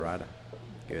right.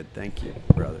 Good. Thank you,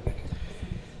 brother.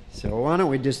 So why don't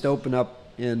we just open up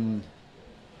in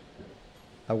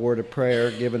a word of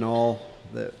prayer, given all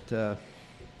that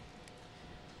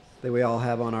we all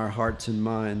have on our hearts and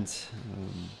minds.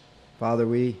 Father,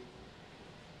 we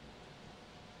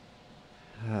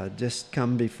just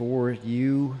come before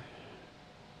you,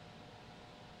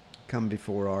 come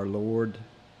before our Lord.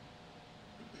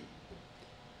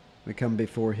 We come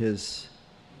before his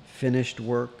finished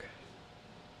work.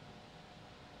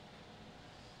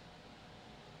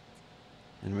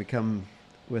 And we come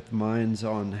with minds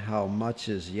on how much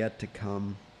is yet to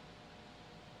come.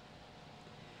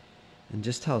 And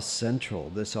just how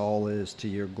central this all is to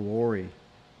your glory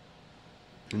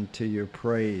and to your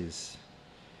praise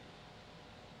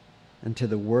and to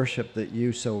the worship that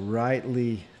you so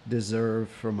rightly deserve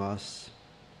from us.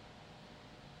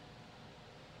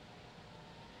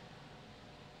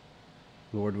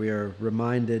 Lord, we are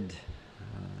reminded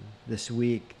this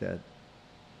week that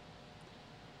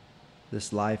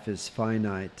this life is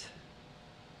finite,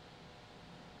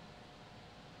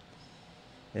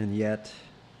 and yet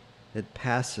it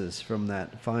passes from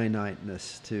that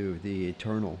finiteness to the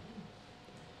eternal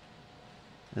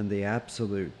and the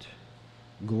absolute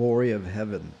glory of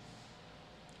heaven,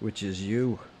 which is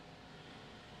you,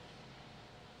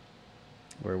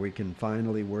 where we can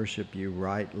finally worship you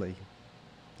rightly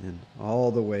in all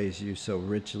the ways you so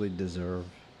richly deserve.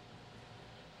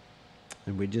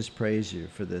 And we just praise you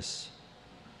for this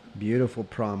beautiful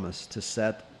promise to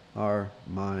set our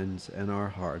minds and our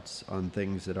hearts on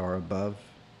things that are above.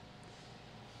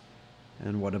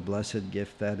 And what a blessed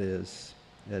gift that is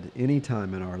at any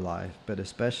time in our life, but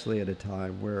especially at a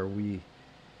time where we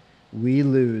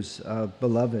lose a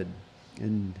beloved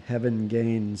and heaven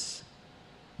gains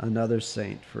another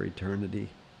saint for eternity.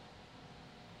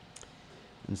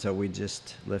 And so we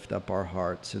just lift up our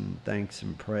hearts in thanks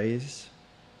and praise.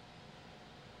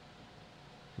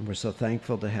 And we're so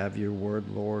thankful to have your word,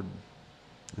 Lord,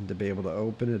 and to be able to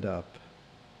open it up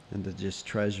and to just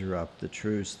treasure up the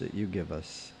truths that you give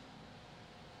us.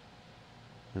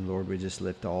 And Lord, we just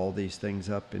lift all these things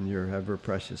up in your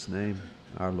ever-precious name,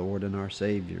 our Lord and our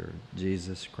Savior,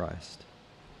 Jesus Christ.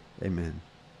 Amen.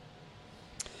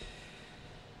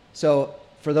 So,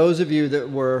 for those of you that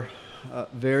were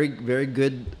very, very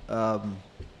good and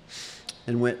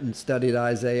went and studied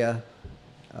Isaiah,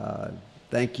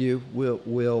 thank you.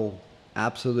 We'll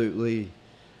absolutely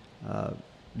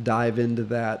dive into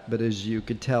that. But as you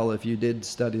could tell, if you did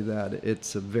study that,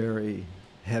 it's a very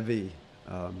heavy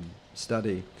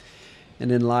study.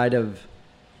 And in light of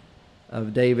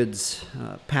David's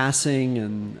passing,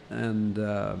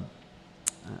 and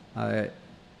I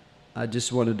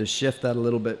just wanted to shift that a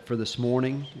little bit for this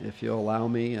morning, if you'll allow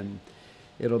me. And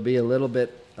it'll be a little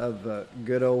bit of a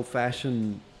good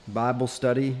old-fashioned Bible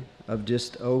study of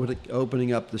just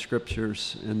opening up the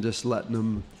scriptures and just letting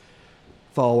them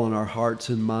fall on our hearts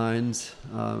and minds.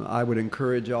 I would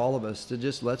encourage all of us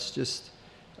to let's just,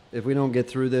 if we don't get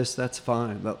through this, that's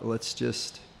fine. Let's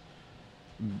just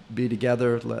be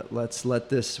together. Let's let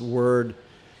this word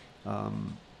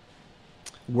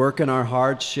work in our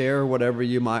hearts, share whatever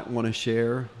you might want to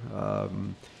share.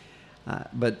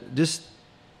 But just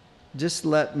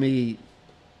let me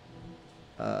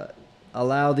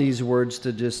allow these words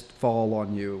to just fall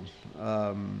on you.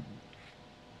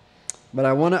 But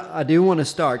I do want to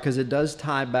start because it does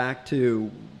tie back to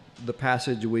the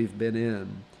passage we've been in.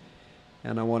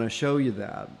 And I want to show you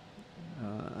that.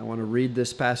 I want to read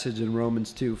this passage in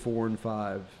Romans 2, 4 and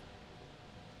 5.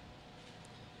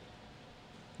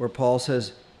 Where Paul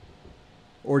says,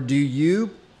 "Or do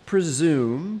you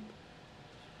presume,"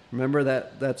 remember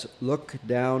that's look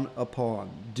down upon.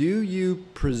 "Do you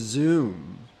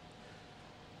presume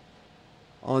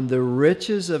on the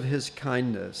riches of his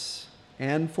kindness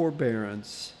and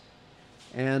forbearance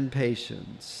and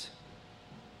patience,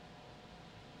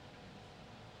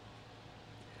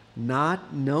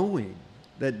 not knowing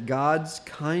that God's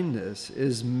kindness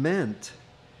is meant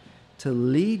to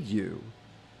lead you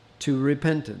to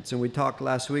repentance?" And we talked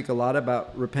last week a lot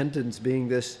about repentance being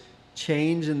this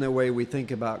change in the way we think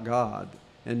about God,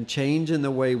 and change in the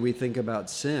way we think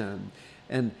about sin,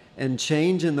 and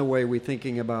change in the way we're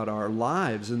thinking about our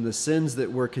lives and the sins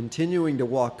that we're continuing to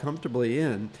walk comfortably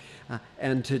in,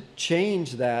 and to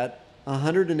change that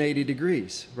 180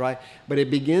 degrees, right? But it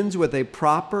begins with a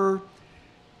proper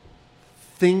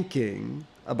thinking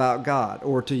about God,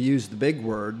 or to use the big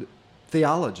word,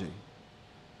 theology.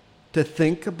 To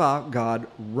think about God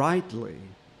rightly,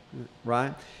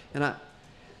 right? And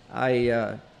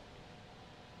I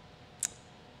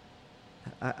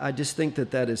just think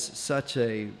that is such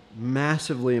a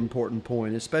massively important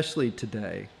point, especially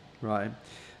today. right?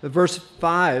 Verse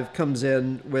 5 comes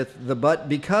in with the but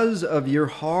because of your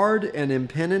hard and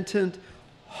impenitent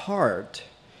heart,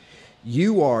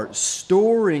 you are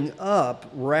storing up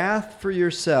wrath for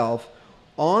yourself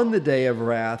on the day of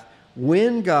wrath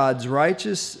when God's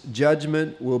righteous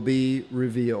judgment will be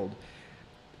revealed.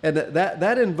 And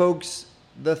that invokes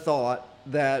the thought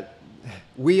that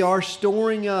we are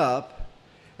storing up,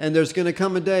 and there's going to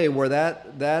come a day where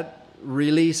that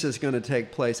release is going to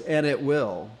take place, and it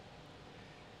will.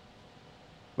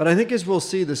 But I think as we'll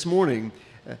see this morning,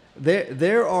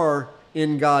 there are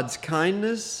in God's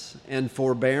kindness and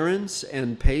forbearance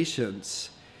and patience,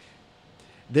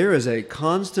 there is a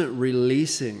constant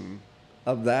releasing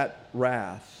of that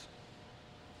wrath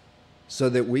so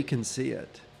that we can see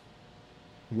it.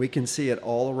 We can see it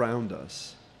all around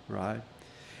us, right?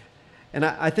 And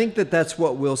I think that's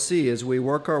what we'll see as we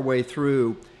work our way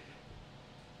through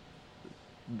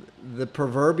the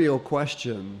proverbial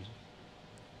question,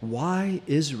 why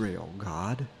Israel,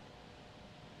 God?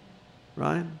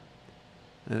 Right?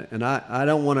 And I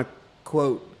don't want to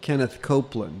quote Kenneth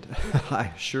Copeland,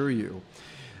 I assure you.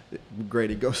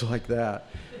 Grady goes like that,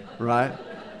 right?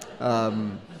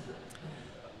 But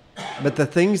the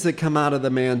things that come out of the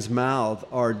man's mouth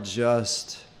are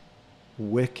just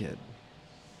wicked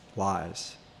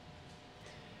lies.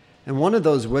 And one of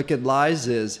those wicked lies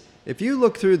is, if you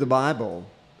look through the Bible,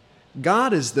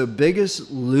 God is the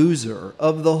biggest loser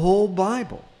of the whole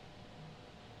Bible.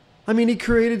 I mean, he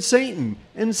created Satan,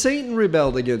 and Satan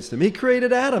rebelled against him. He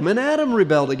created Adam, and Adam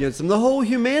rebelled against him. The whole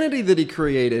humanity that he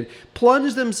created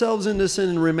plunged themselves into sin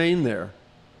and remained there.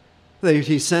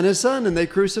 He sent his son, and they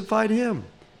crucified him.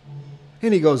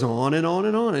 And he goes on and on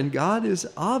and on. And God is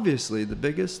obviously the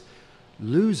biggest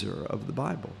loser of the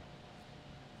Bible.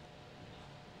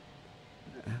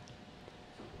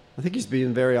 I think he's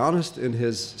being very honest in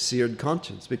his seared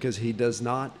conscience, because he does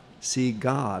not see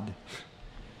God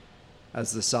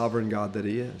as the sovereign God that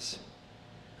he is,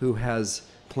 who has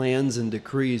plans and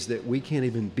decrees that we can't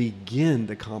even begin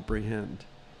to comprehend,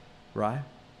 right?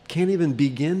 Can't even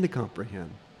begin to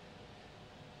comprehend.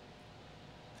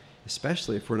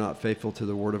 Especially if we're not faithful to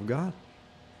the Word of God,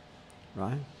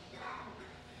 right?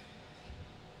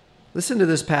 Listen to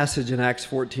this passage in Acts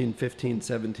 14, 15,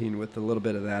 17 with a little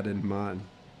bit of that in mind.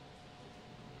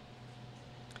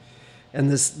 And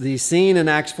the scene in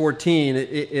Acts 14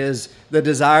 is the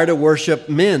desire to worship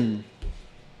men,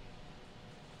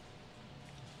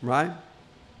 right?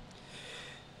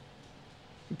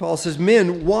 Paul says,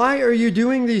 men, why are you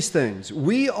doing these things?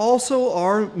 We also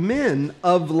are men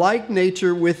of like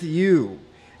nature with you,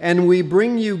 and we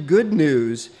bring you good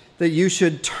news that you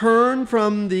should turn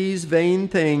from these vain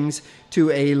things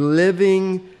to a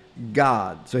living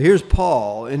God. So here's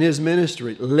Paul in his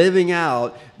ministry living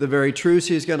out the very truths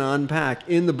he's going to unpack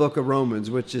in the book of Romans,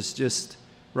 which is just,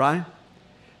 right?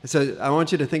 So I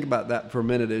want you to think about that for a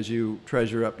minute as you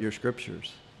treasure up your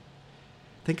scriptures.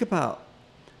 Think about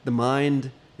the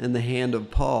mind and the hand of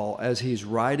Paul as he's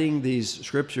writing these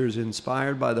scriptures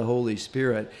inspired by the Holy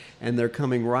Spirit, and they're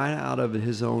coming right out of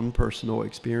his own personal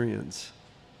experience.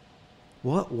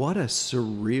 What a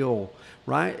surreal,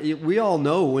 right? We all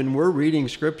know when we're reading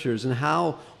scriptures and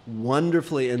how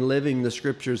wonderfully and living the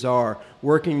scriptures are,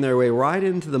 working their way right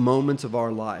into the moments of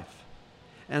our life,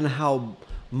 and how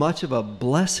much of a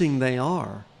blessing they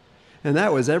are. And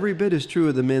that was every bit as true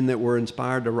of the men that were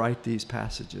inspired to write these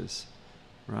passages,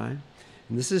 right?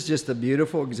 And this is just a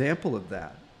beautiful example of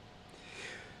that.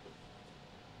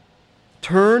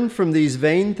 Turn from these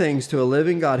vain things to a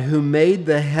living God who made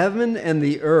the heaven and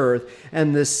the earth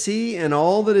and the sea and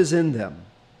all that is in them.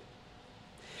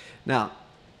 Now,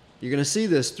 you're going to see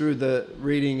this through the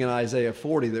reading in Isaiah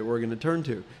 40 that we're going to turn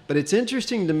to. But it's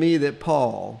interesting to me that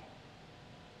Paul,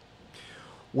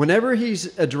 whenever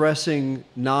he's addressing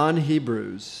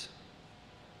non-Hebrews,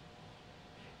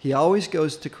 he always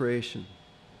goes to creation.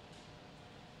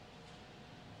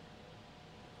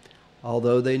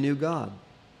 Although they knew God,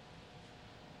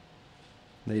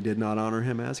 they did not honor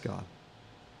him as God.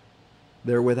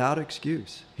 They're without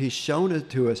excuse. He's shown it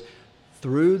to us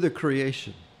through the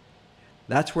creation.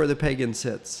 That's where the pagan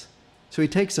sits. So he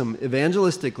takes them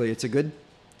evangelistically. It's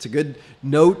a good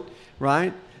note,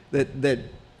 right? And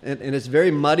it's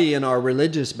very muddy in our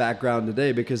religious background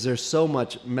today because there's so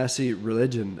much messy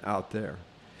religion out there.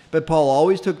 But Paul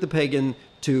always took the pagan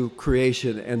to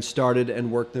creation and started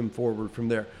and worked them forward from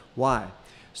there. Why?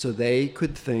 So they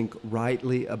could think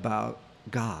rightly about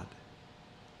God.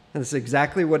 And that's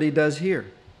exactly what he does here.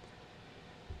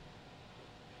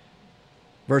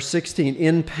 Verse 16,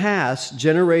 in past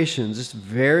generations, it's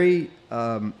very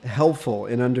helpful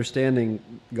in understanding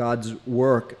God's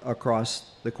work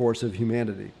across the course of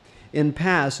humanity. In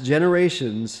past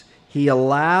generations, he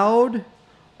allowed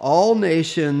all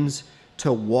nations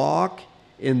to walk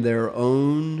in their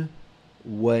own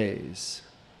ways.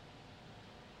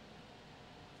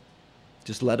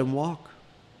 Just let them walk.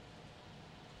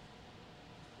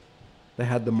 They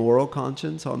had the moral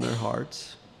conscience on their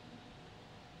hearts,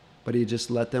 but he just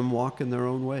let them walk in their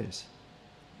own ways.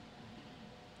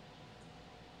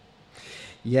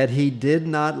 Yet he did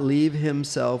not leave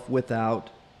himself without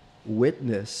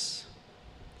witness.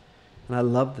 And I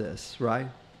love this, right?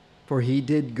 For he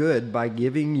did good by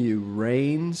giving you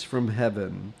rains from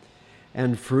heaven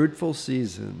and fruitful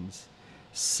seasons,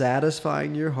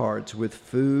 satisfying your hearts with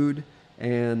food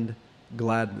and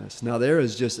gladness. Now, there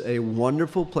is just a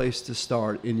wonderful place to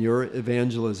start in your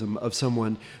evangelism of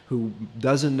someone who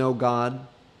doesn't know God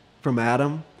from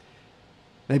Adam,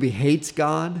 maybe hates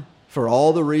God for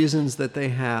all the reasons that they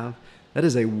have. That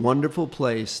is a wonderful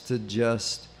place to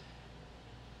just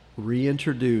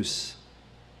reintroduce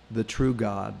the true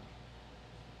God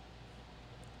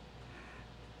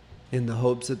in the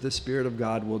hopes that the Spirit of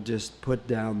God will just put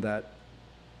down that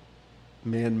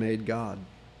man-made God,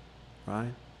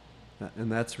 right?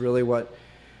 And that's really what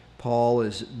Paul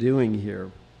is doing here.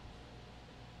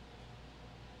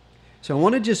 So I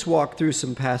want to just walk through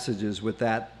some passages with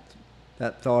that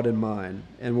thought in mind.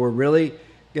 And we're really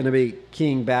going to be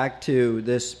keying back to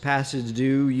this passage,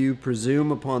 do you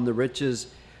presume upon the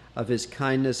riches of his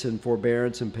kindness and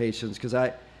forbearance and patience? Because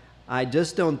I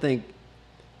just don't think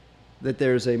that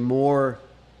there's a more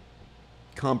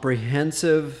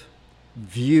comprehensive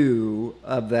view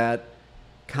of that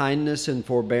kindness and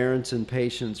forbearance and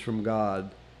patience from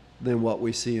God than what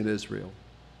we see in Israel.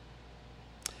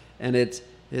 And it's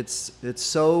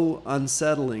so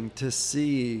unsettling to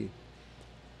see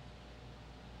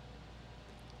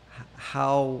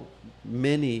how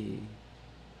many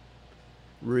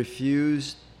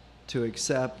refuse to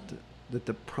accept that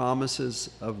the promises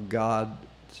of God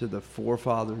to the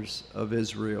forefathers of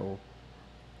Israel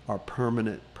are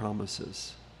permanent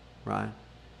promises, right?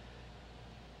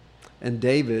 And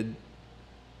David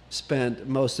spent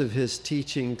most of his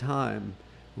teaching time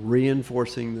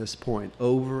reinforcing this point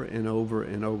over and over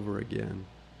and over again.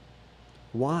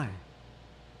 Why?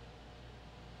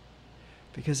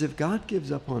 Because if God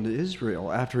gives up on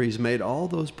Israel after he's made all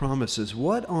those promises,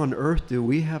 what on earth do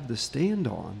we have to stand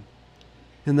on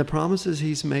in the promises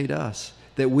he's made us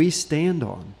that we stand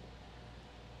on?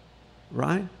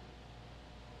 Right?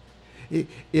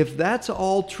 If that's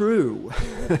all true,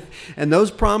 and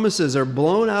those promises are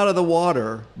blown out of the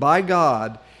water by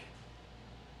God,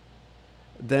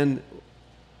 then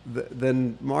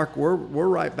Mark, we're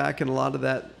right back in a lot of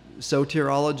that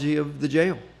soteriology of the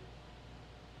jail.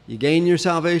 You gain your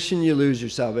salvation, you lose your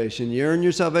salvation. You earn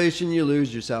your salvation, you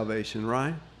lose your salvation,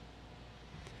 right?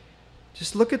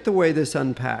 Just look at the way this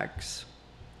unpacks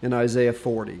in Isaiah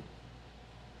 40.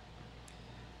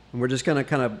 And we're just going to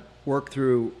kind of work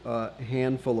through a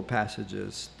handful of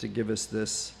passages to give us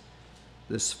this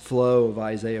flow of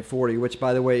Isaiah 40, which,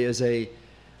 by the way, is a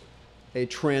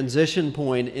transition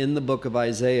point in the book of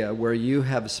Isaiah where you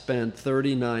have spent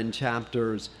 39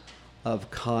 chapters of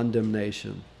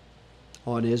condemnation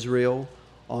on Israel,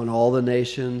 on all the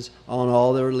nations, on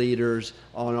all their leaders,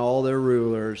 on all their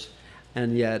rulers,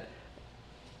 and yet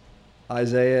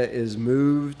Isaiah is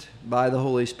moved by the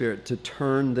Holy Spirit to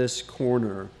turn this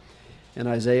corner. In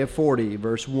Isaiah 40,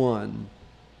 verse 1,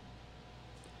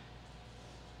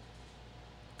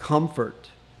 comfort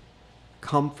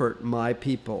my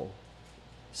people,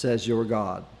 says your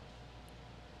God.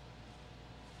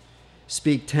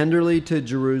 Speak tenderly to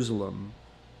Jerusalem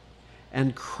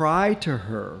and cry to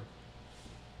her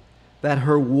that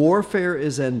her warfare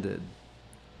is ended,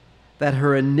 that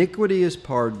her iniquity is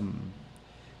pardoned,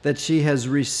 that she has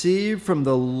received from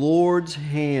the Lord's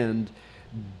hand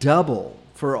double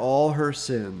for all her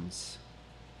sins.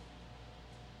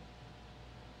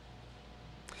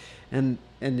 And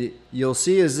you'll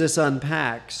see as this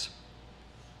unpacks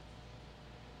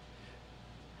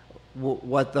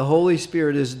what the Holy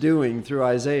Spirit is doing through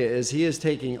Isaiah is he is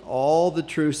taking all the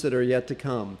truths that are yet to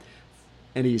come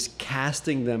and he's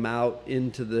casting them out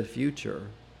into the future.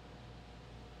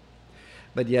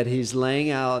 But yet he's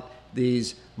laying out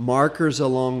these markers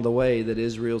along the way that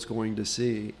Israel's going to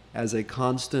see as a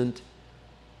constant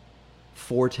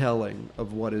foretelling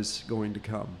of what is going to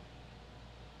come.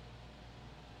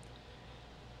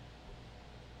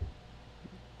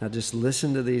 Now just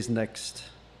listen to these next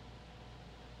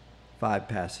 5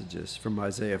 passages from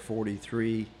Isaiah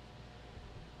 43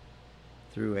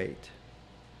 through 8.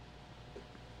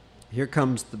 Here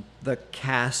comes the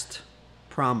cast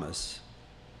promise.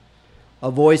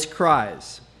 A voice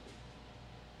cries,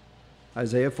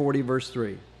 Isaiah 40, verse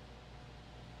 3.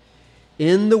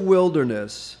 In the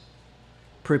wilderness,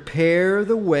 prepare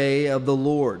the way of the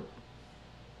Lord.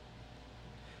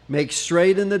 Make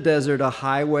straight in the desert a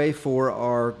highway for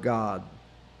our God.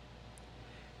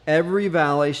 Every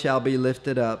valley shall be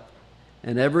lifted up,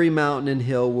 and every mountain and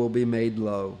hill will be made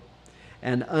low,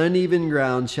 and uneven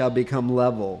ground shall become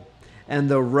level, and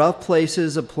the rough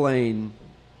places a plain,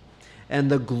 and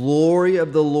the glory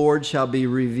of the Lord shall be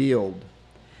revealed,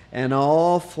 and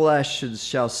all flesh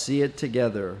shall see it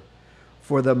together,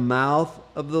 for the mouth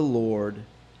of the Lord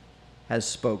has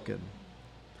spoken.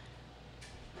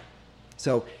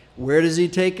 So, where does he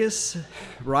take us?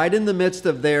 Right in the midst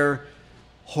of their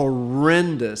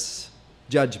horrendous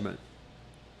judgment.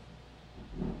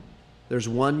 There's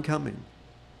one coming.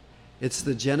 It's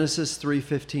the Genesis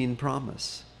 3:15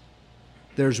 promise.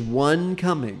 There's one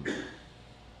coming.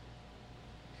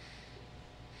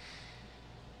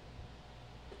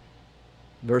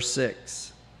 Verse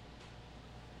 6.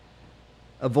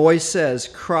 A voice says,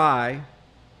 cry.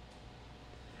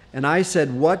 And I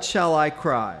said, what shall I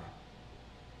cry?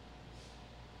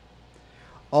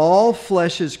 All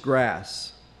flesh is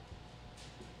grass,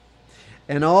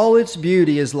 and all its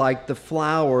beauty is like the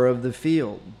flower of the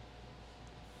field.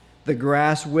 The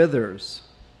grass withers,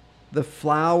 the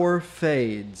flower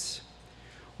fades,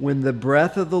 when the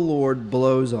breath of the Lord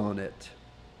blows on it.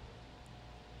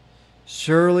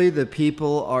 Surely the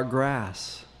people are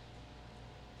grass.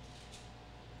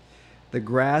 The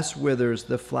grass withers,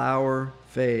 the flower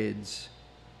fades,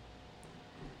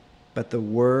 but the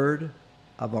word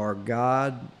of our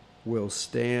God will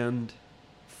stand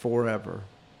forever.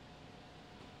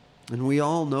 And we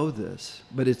all know this,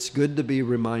 but it's good to be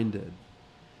reminded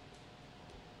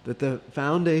that the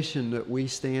foundation that we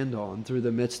stand on through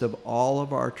the midst of all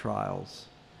of our trials,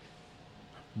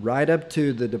 right up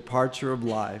to the departure of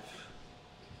life,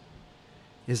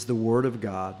 is the Word of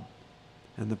God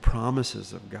and the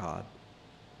promises of God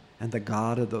and the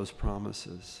God of those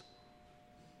promises,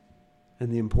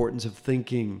 and the importance of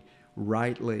thinking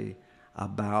rightly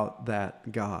about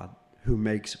that God who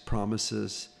makes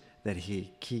promises that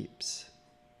he keeps.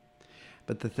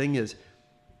 But the thing is,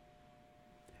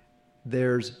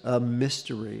 there's a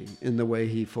mystery in the way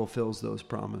he fulfills those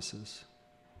promises,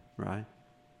 right?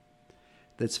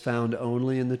 That's found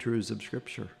only in the truths of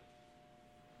Scripture.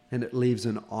 And it leaves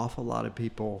an awful lot of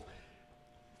people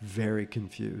very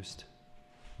confused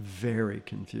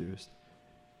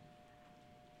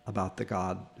about the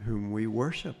God whom we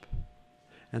worship.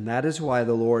 And that is why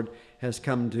the Lord has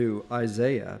come to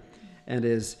Isaiah and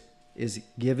is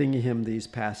giving him these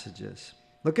passages.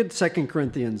 Look at 2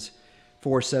 Corinthians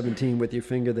 4:17 with your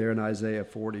finger there in Isaiah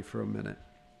 40 for a minute.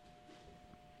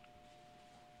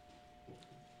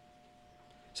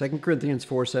 2 Corinthians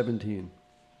 4:17.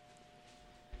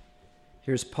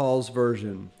 Here's Paul's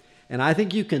version. And I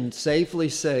think you can safely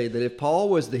say that if Paul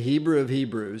was the Hebrew of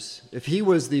Hebrews, if he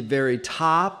was the very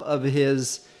top of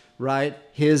his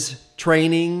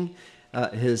training,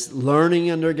 his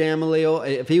learning under Gamaliel,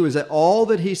 if he was all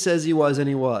that he says he was, and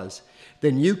he was,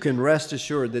 then you can rest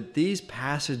assured that these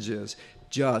passages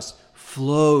just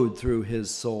flowed through his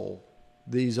soul,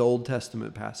 these Old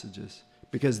Testament passages,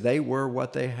 because they were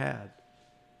what they had,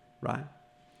 right?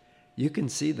 You can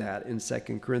see that in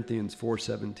 2 Corinthians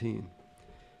 4:17,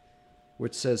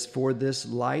 which says, for this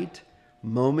light,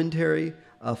 momentary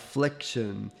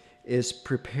affliction is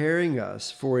preparing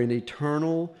us for an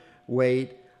eternal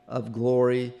weight of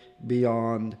glory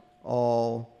beyond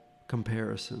all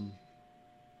comparison.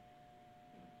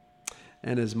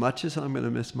 And as much as I'm going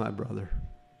to miss my brother,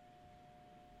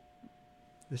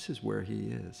 this is where he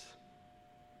is.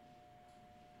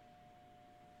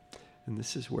 And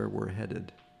this is where we're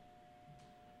headed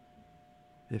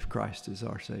if Christ is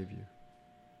our Savior.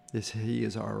 He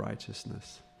is our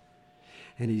righteousness.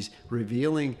 And he's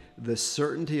revealing the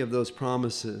certainty of those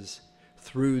promises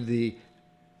through the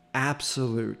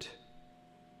absolute,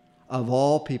 of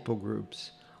all people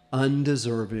groups,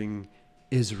 undeserving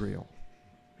Israel.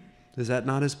 Is that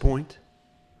not his point?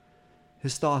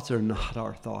 His thoughts are not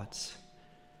our thoughts.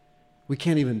 We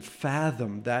can't even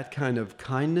fathom that kind of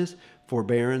kindness,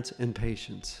 forbearance, and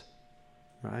patience,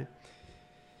 right?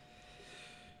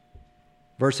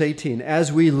 Verse 18,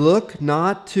 as we look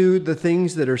not to the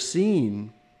things that are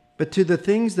seen, but to the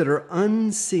things that are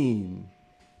unseen.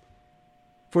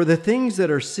 For the things that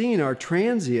are seen are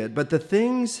transient, but the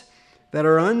things that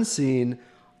are unseen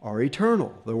are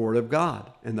eternal. The Word of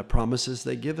God and the promises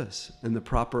they give us and the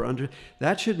proper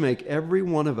that should make every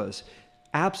one of us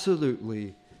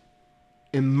absolutely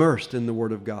immersed in the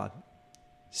Word of God,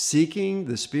 seeking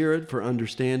the Spirit for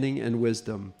understanding and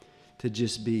wisdom, to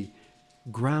just be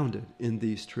grounded in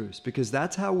these truths, because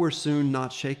that's how we're soon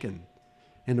not shaken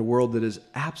in a world that is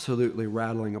absolutely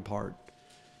rattling apart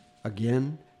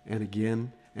again and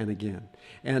again and again.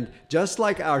 And just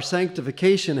like our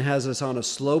sanctification has us on a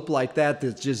slope like that,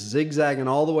 that's just zigzagging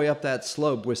all the way up that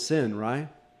slope with sin, right?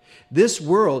 This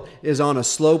world is on a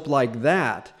slope like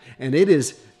that, and it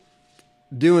is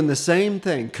doing the same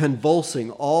thing, convulsing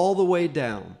all the way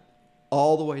down,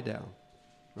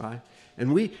 right?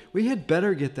 And we had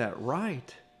better get that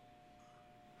right.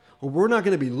 Well, we're not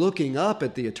going to be looking up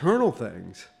at the eternal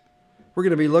things. We're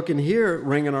going to be looking here,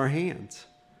 wringing our hands,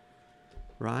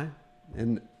 right?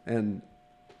 And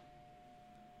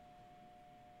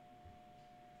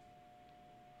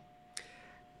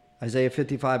Isaiah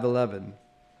 55:11.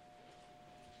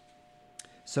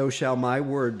 So shall my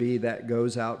word be that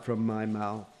goes out from my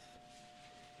mouth.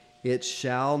 It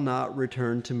shall not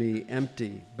return to me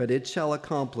empty, but it shall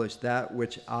accomplish that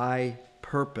which I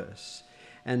purpose,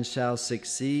 and shall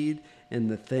succeed in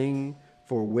the thing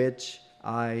for which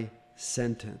I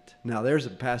sent it. Now there's a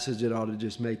passage that ought to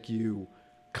just make you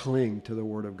cling to the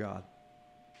Word of God.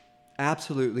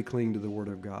 Absolutely cling to the Word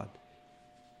of God.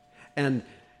 And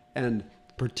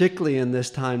particularly in this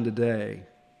time today,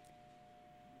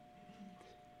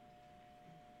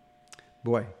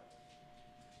 boy,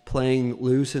 playing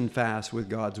loose and fast with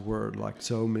God's Word like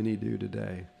so many do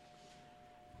today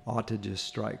ought to just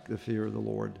strike the fear of the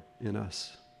Lord in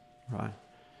us, right?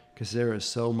 Because there is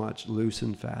so much loose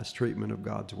and fast treatment of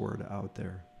God's Word out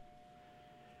there.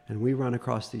 And we run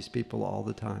across these people all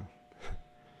the time.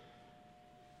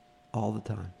 All the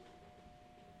time.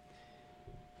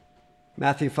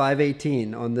 Matthew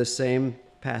 5:18 on this same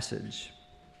passage.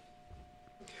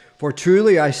 For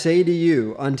truly I say to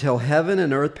you, until heaven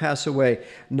and earth pass away,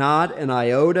 not an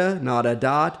iota, not a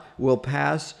dot will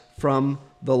pass from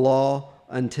the law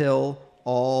until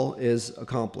all is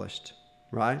accomplished.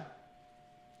 Right?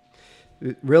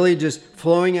 Really just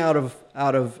flowing out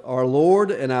of our Lord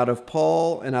and out of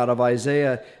Paul and out of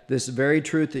Isaiah, this very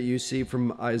truth that you see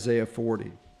from Isaiah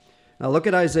 40. Now look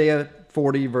at Isaiah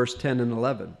 40, verse 10 and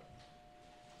 11.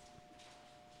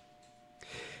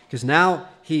 Because now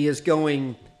he is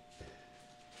going...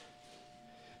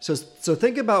 So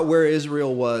think about where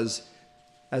Israel was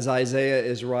as Isaiah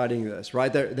is writing this,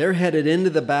 right? They're headed into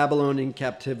the Babylonian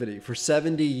captivity for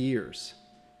 70 years.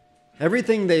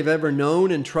 Everything they've ever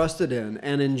known and trusted in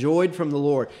and enjoyed from the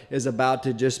Lord is about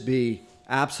to just be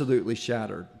absolutely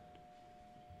shattered.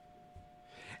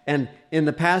 And in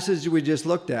the passage we just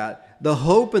looked at, the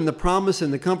hope and the promise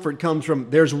and the comfort comes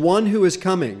from, there's one who is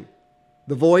coming,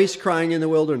 the voice crying in the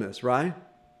wilderness, right?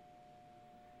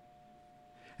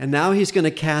 And now he's going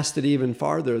to cast it even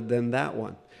farther than that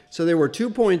one. So there were 2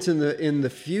 points in the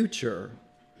future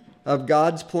of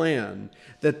God's plan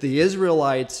that the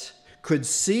Israelites could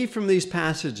see from these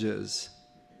passages,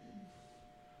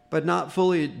 but not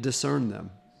fully discern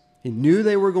them. He knew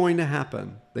they were going to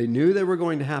happen. They knew they were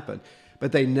going to happen,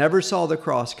 but they never saw the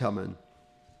cross coming.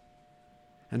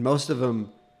 And most of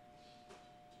them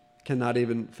cannot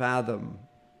even fathom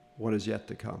what is yet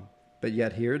to come. But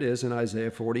yet here it is in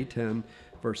Isaiah 40:10,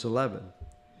 verse 11.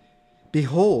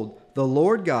 Behold, the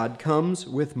Lord God comes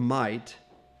with might,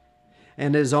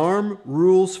 and his arm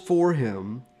rules for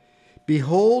him.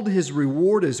 Behold, his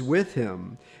reward is with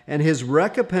him, and his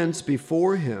recompense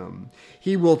before him.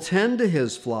 He will tend to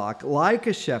his flock like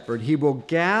a shepherd. He will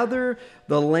gather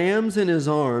the lambs in his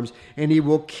arms, and he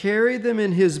will carry them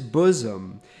in his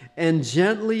bosom, and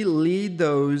gently lead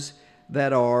those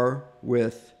that are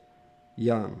with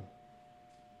young.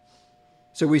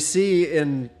 So we see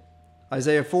in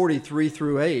Isaiah 43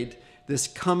 through 8, this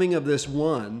coming of this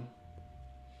one.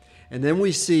 And then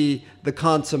we see the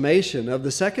consummation of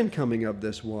the second coming of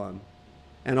this one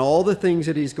and all the things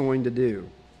that he's going to do.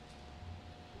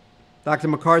 Dr.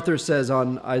 MacArthur says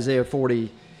on Isaiah 40:10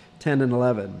 and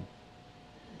 11,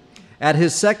 at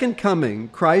his second coming,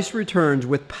 Christ returns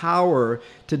with power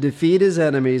to defeat his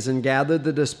enemies and gather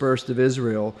the dispersed of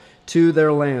Israel to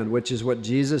their land, which is what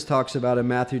Jesus talks about in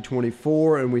Matthew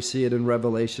 24, and we see it in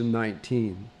Revelation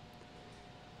 19.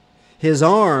 His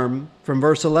arm, from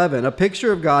verse 11, a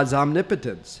picture of God's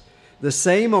omnipotence, the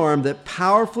same arm that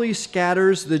powerfully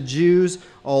scatters the Jews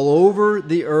all over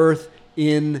the earth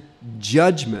in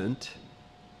judgment,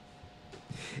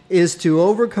 is to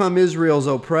overcome Israel's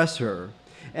oppressor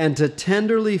and to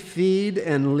tenderly feed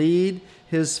and lead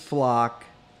his flock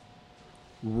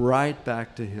right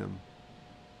back to him.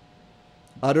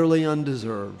 Utterly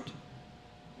undeserved,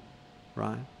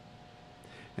 right?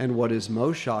 And what is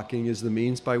most shocking is the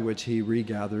means by which he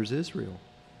regathers Israel.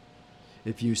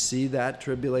 If you see that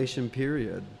tribulation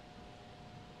period,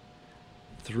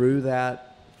 through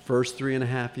that first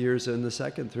 3.5 years and the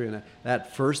second 3.5,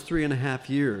 that first 3.5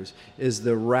 years is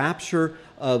the rapture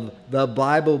of the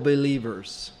Bible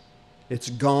believers.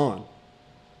 It's gone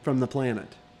from the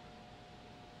planet.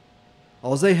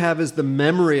 All they have is the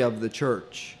memory of the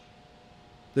church.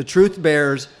 The truth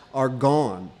bearers are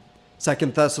gone. 2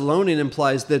 Thessalonians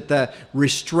implies that the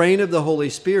restraint of the Holy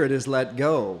Spirit is let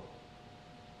go.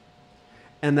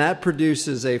 And that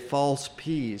produces a false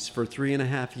peace for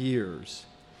 3.5 years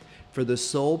for the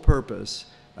sole purpose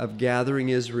of gathering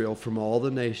Israel from all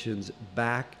the nations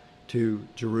back to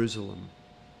Jerusalem.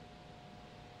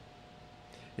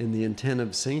 And the intent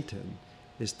of Satan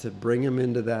is to bring them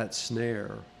into that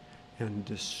snare and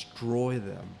destroy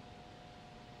them.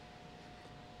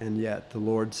 And yet the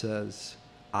Lord says,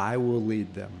 I will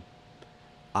lead them.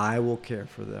 I will care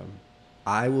for them.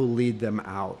 I will lead them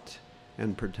out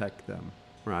and protect them,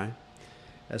 right?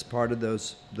 As part of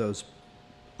those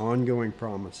ongoing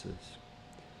promises.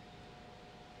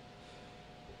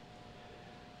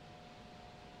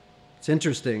 It's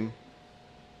interesting,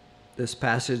 this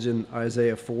passage in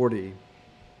Isaiah 40,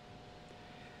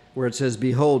 where it says,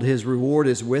 behold, his reward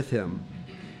is with him,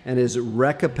 and his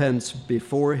recompense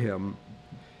before him.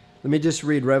 Let me just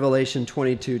read Revelation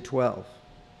 22:12,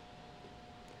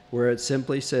 where it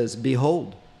simply says,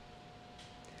 behold,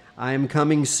 I am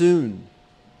coming soon,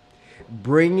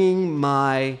 bringing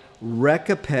my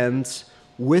recompense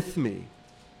with me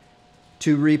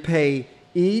to repay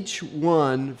each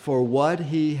one for what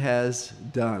he has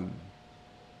done.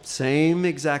 Same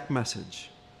exact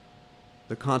message,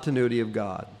 the continuity of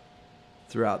God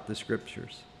throughout the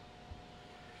scriptures.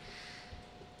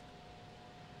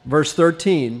 Verse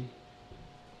 13,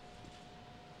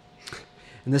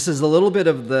 and this is a little bit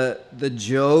of the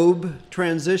Job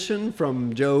transition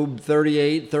from Job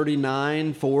 38,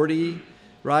 39, 40,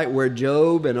 right? Where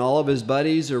Job and all of his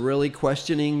buddies are really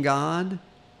questioning God.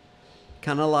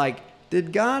 Kind of like,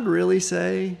 did God really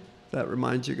say? That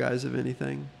reminds you guys of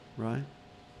anything, right?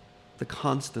 The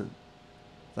constant,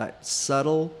 that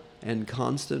subtle and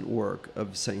constant work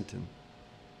of Satan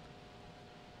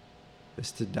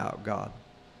is to doubt God.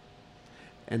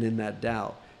 And in that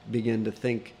doubt, begin to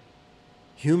think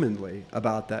humanly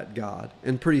about that God.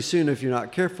 And pretty soon, if you're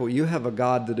not careful, you have a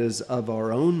God that is of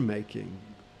our own making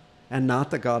and not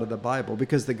the God of the Bible.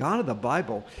 Because the God of the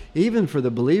Bible, even for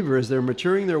the believer, as they're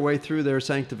maturing their way through their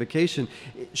sanctification,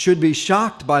 should be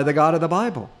shocked by the God of the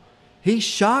Bible. He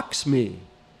shocks me.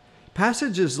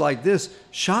 Passages like this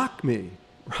shock me,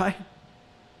 right?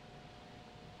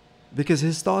 Because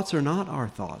his thoughts are not our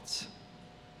thoughts.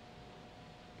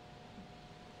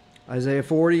 Isaiah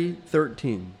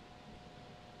 40:13.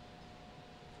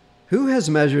 Who has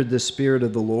measured the Spirit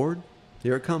of the Lord?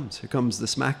 Here it comes. Here comes the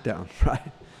smackdown,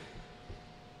 right?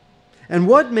 And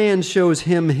what man shows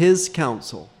him his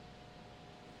counsel?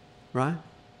 Right?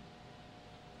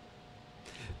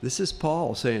 This is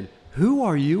Paul saying, who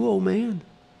are you, O man,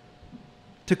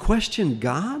 to question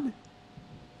God?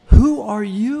 Who are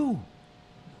you?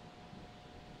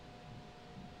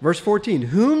 Verse 14,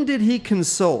 whom did he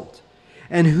consult?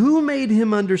 And who made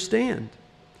him understand?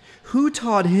 Who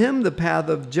taught him the path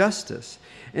of justice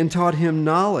and taught him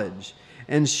knowledge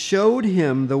and showed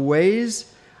him the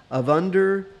ways of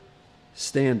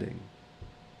understanding?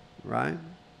 Right?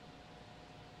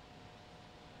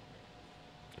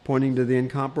 Pointing to the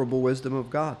incomparable wisdom of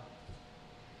God.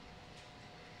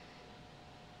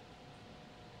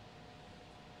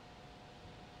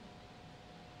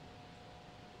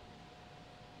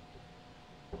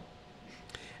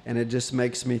 And it just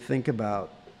makes me think about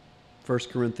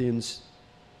 1 Corinthians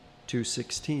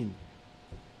 2:16.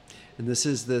 And this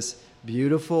is this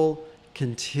beautiful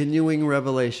continuing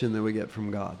revelation that we get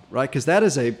from God, right? Because that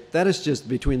is just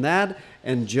between that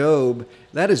and Job,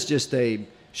 that is just a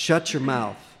shut your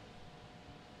mouth.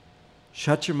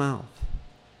 Shut your mouth,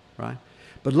 right?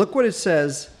 But look what it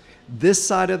says this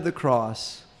side of the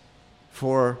cross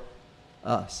for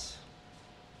us.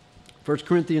 1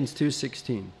 Corinthians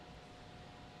 2:16.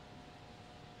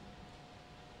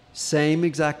 Same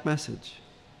exact message.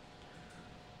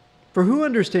 For who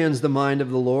understands the mind of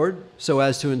the Lord so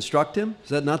as to instruct him? Is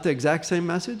that not the exact same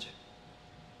message?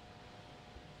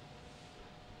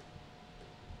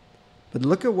 But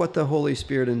look at what the Holy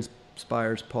Spirit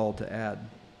inspires Paul to add.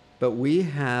 But we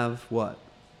have what?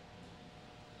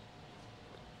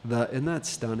 Isn't that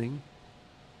stunning?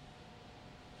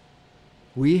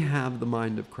 We have the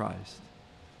mind of Christ.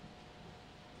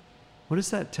 What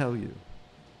does that tell you?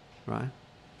 Right?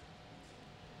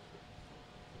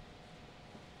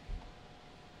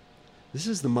 This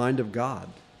is the mind of God.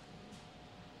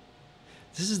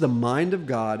 This is the mind of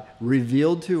God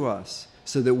revealed to us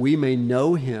so that we may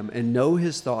know Him and know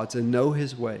His thoughts and know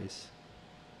His ways.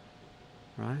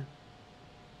 Right?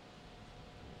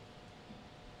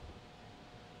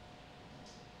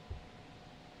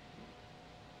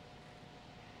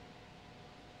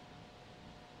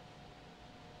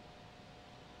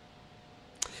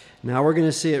 Now we're going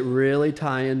to see it really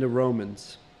tie into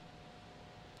Romans.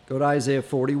 Go to Isaiah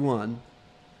 41.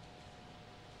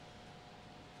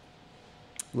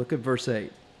 Look at verse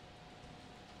 8.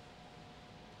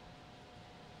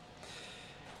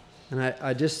 And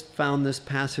I just found this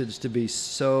passage to be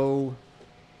so,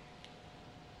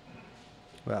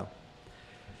 well,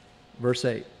 verse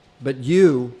 8. But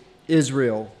you,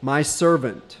 Israel, my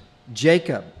servant,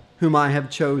 Jacob, whom I have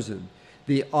chosen,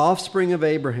 the offspring of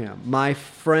Abraham, my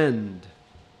friend.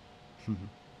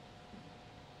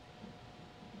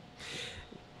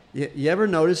 You ever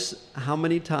notice how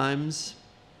many times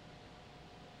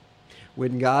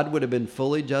when God would have been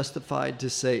fully justified to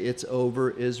say, it's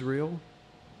over, Israel,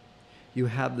 you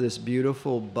have this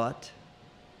beautiful but?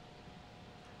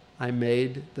 I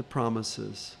made the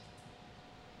promises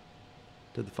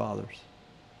to the fathers,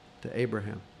 to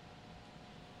Abraham.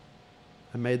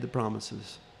 I made the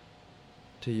promises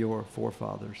to your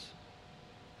forefathers,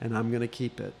 and I'm going to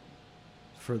keep it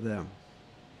for them.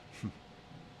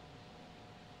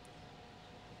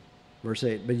 Verse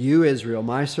 8, but you, Israel,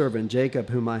 my servant, Jacob,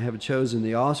 whom I have chosen,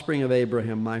 the offspring of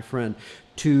Abraham, my friend,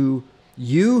 to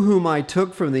you whom I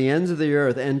took from the ends of the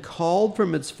earth and called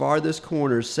from its farthest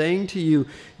corners, saying to you,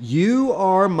 you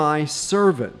are my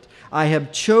servant. I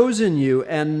have chosen you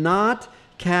and not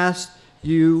cast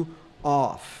you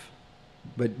off.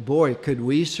 But boy, could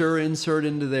we sure insert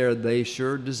into there, they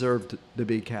sure deserved to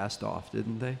be cast off,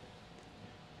 didn't they?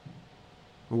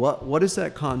 What does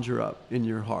that conjure up in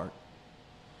your heart?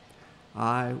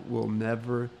 I will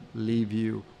never leave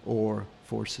you or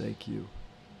forsake you.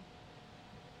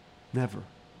 Never.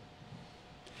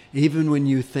 Even when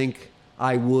you think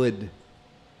I would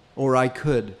or I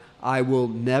could, I will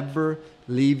never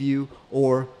leave you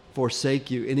or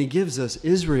forsake you. And he gives us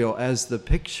Israel as the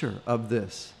picture of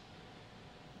this.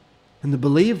 And the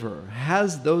believer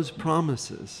has those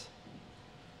promises.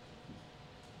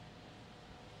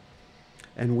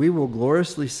 And we will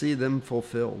gloriously see them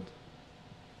fulfilled.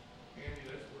 Andy,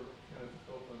 that's where kind of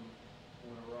Copeland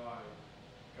went awry.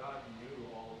 God knew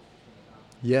all this was going to happen.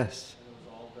 Yes. And it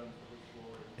was all done for His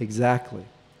glory. Exactly.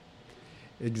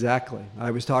 Exactly.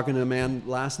 I was talking to a man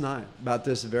last night about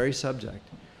this very subject.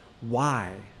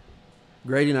 Why?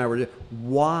 Grady and I were,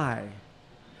 why?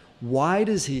 Why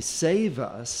does He save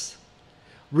us,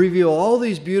 reveal all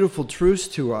these beautiful truths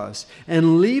to us,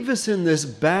 and leave us in this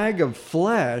bag of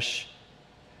flesh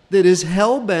that is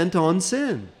hell-bent on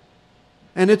sin?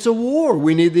 And it's a war.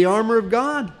 We need the armor of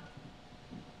God.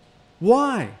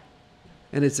 Why?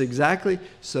 And it's exactly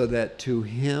so that to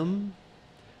Him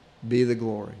be the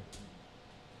glory.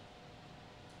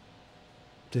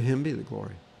 To Him be the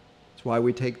glory. That's why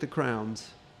we take the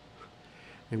crowns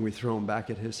and we throw them back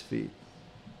at His feet.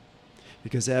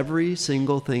 Because every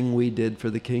single thing we did for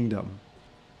the kingdom,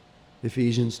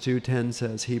 Ephesians 2:10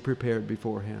 says, He prepared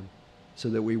beforehand so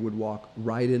that we would walk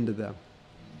right into them.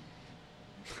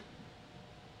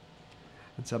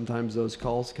 And sometimes those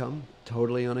calls come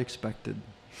totally unexpected.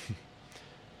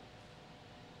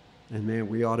 And man,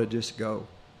 we ought to just go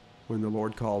when the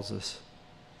Lord calls us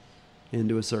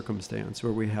into a circumstance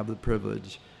where we have the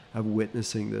privilege of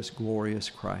witnessing this glorious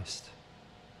Christ.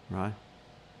 Right?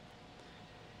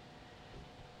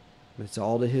 It's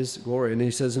all to His glory. And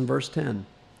He says in verse 10,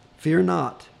 fear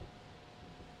not.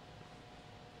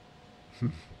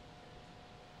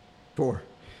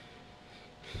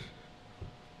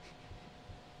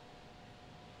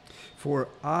 For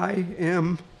I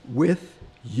am with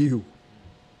you.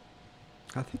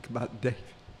 I think about David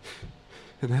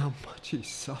and how much he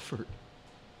suffered.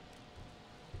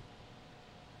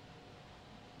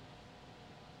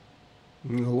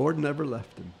 And the Lord never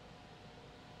left him.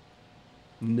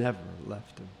 Never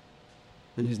left him.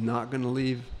 And He's not going to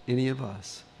leave any of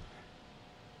us.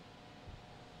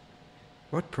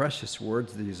 What precious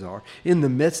words these are. In the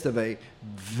midst of a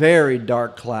very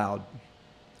dark cloud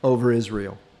over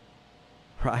Israel.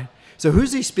 Right? So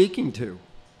who's He speaking to?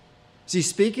 Is He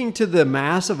speaking to the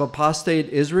mass of apostate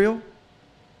Israel?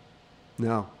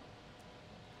 No.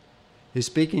 He's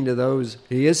speaking to those.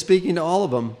 He is speaking to all of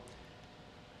them.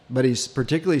 But He's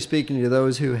particularly speaking to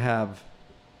those who have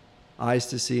eyes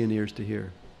to see and ears to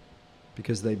hear,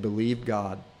 because they believe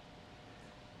God,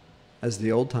 as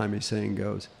the old-timey saying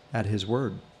goes, at His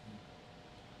word.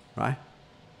 Right?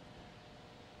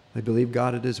 They believe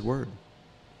God at his word,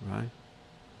 right?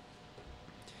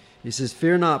 He says,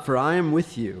 fear not, for I am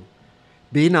with you.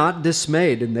 Be not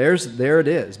dismayed. And there it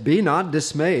is. Be not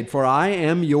dismayed, for I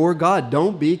am your God.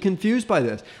 Don't be confused by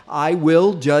this. I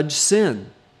will judge sin.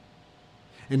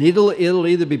 And it'll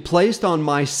either be placed on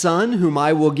my son, whom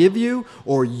I will give you,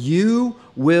 or you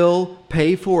will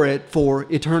pay for it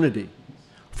for eternity.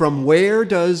 From where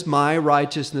does my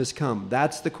righteousness come?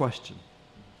 That's the question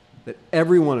that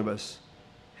every one of us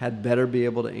had better be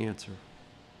able to answer,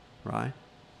 right?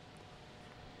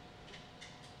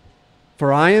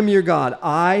 For I am your God.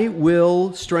 I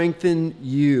will strengthen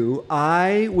you.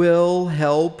 I will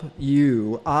help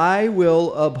you. I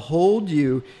will uphold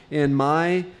you in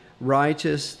my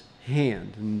righteous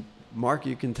hand. And Mark,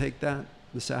 you can take that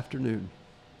this afternoon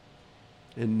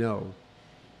and know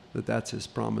that that's his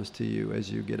promise to you as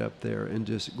you get up there and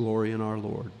just glory in our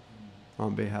Lord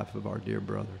on behalf of our dear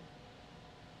brother.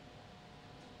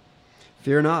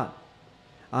 Fear not.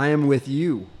 I am with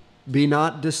you. Be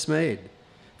not dismayed.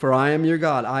 For I am your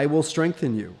God. I will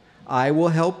strengthen you. I will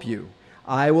help you.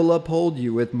 I will uphold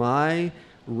you with my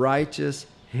righteous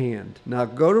hand. Now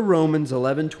go to Romans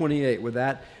 11:28 with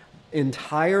that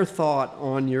entire thought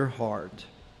on your heart.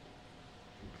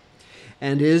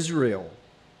 And Israel,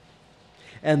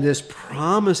 and this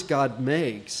promise God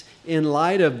makes in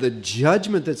light of the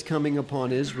judgment that's coming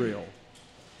upon Israel.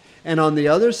 And on the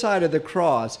other side of the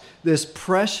cross, this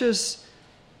precious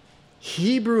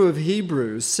Hebrew of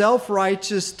Hebrews,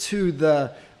 self-righteous to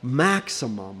the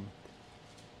maximum,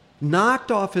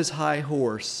 knocked off his high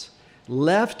horse,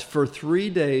 left for 3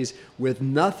 days with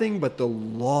nothing but the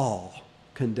law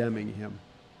condemning him.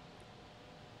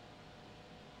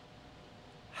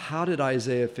 How did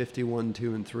Isaiah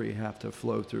 51:2 and 3 have to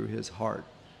flow through his heart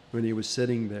when he was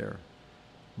sitting there,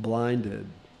 blinded,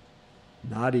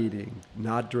 not eating,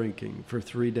 not drinking for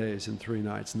 3 days and 3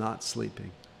 nights, not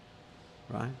sleeping,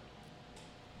 right?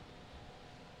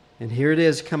 And here it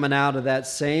is coming out of that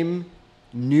same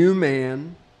new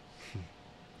man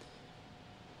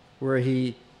where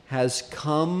he has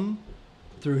come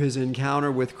through his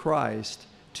encounter with Christ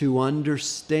to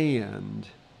understand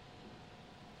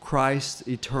Christ's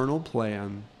eternal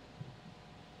plan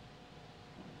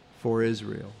for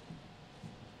Israel.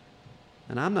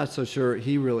 And I'm not so sure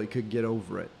he really could get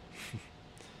over it.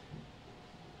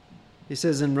 He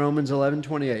says in Romans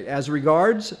 11:28, as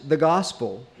regards the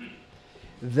gospel,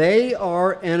 they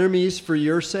are enemies for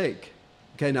your sake.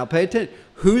 Okay, now pay attention.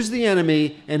 Who's the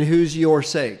enemy and who's your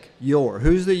sake? Your.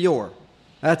 Who's the your?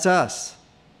 That's us.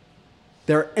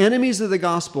 They're enemies of the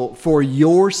gospel for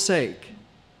your sake.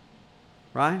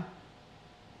 Right?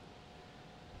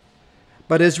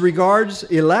 But as regards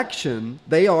election,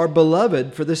 they are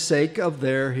beloved for the sake of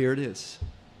their, here it is.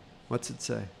 What's it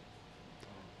say?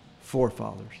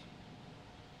 Forefathers.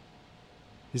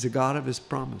 He's a God of his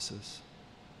promises.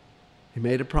 He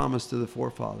made a promise to the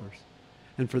forefathers.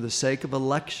 And for the sake of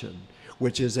election,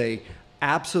 which is an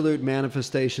absolute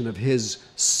manifestation of his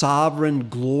sovereign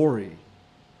glory,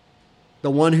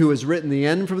 the one who has written the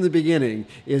end from the beginning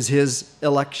is his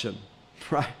election,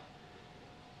 right?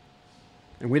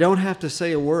 And we don't have to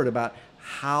say a word about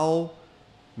how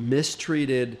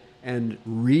mistreated and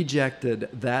rejected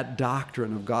that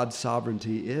doctrine of God's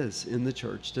sovereignty is in the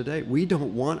church today. We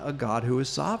don't want a God who is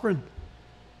sovereign.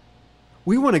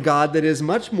 We want a God that is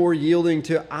much more yielding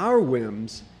to our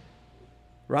whims,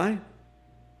 right?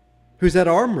 Who's at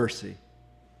our mercy,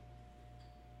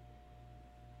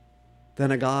 than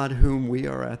a God whom we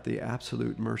are at the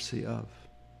absolute mercy of.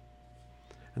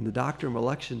 And the doctrine of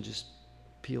election just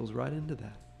peels right into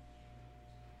that.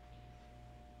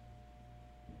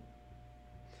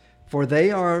 For they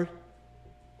are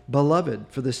beloved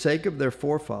for the sake of their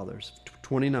forefathers.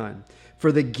 29.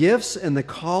 For the gifts and the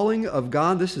calling of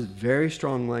God, this is very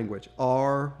strong language,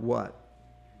 are what?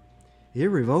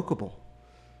 Irrevocable.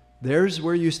 There's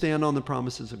where you stand on the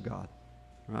promises of God,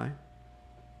 right?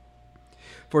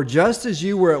 For just as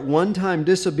you were at one time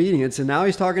disobedient, and now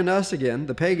he's talking to us again,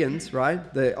 the pagans,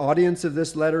 right? The audience of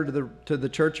this letter to the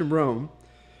church of Rome,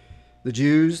 the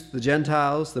Jews, the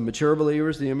Gentiles, the mature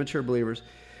believers, the immature believers,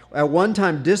 at one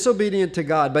time disobedient to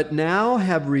God, but now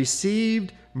have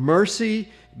received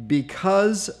mercy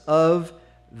because of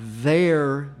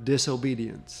their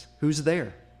disobedience. Who's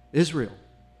there? Israel.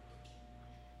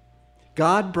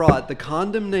 God brought the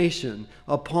condemnation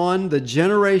upon the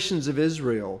generations of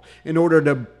Israel in order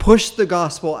to push the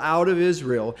gospel out of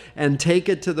Israel and take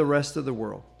it to the rest of the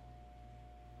world.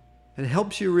 It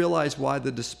helps you realize why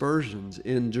the dispersions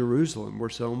in Jerusalem were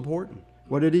so important.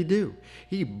 What did he do?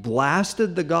 He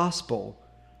blasted the gospel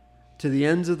to the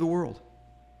ends of the world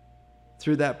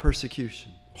through that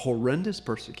persecution. Horrendous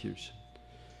persecution.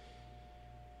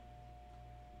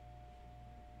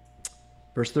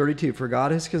 Verse 32, for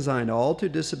God has consigned all to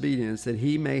disobedience that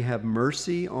he may have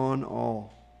mercy on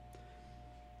all.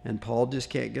 And Paul just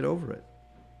can't get over it.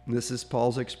 And this is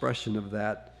Paul's expression of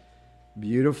that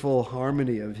beautiful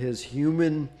harmony of his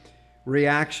human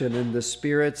reaction and the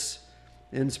Spirit's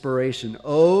inspiration.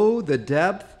 Oh, the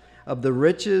depth of the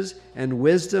riches and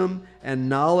wisdom and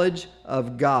knowledge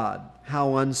of God.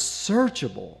 How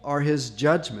unsearchable are his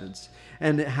judgments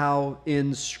and how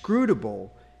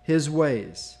inscrutable his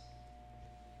ways.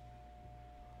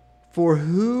 For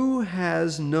who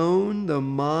has known the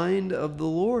mind of the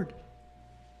Lord?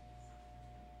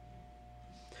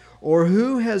 Or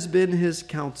who has been his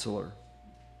counselor?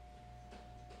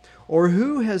 Or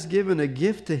who has given a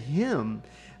gift to him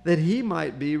that he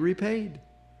might be repaid?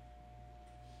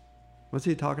 What's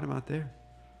he talking about there?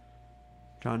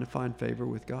 Trying to find favor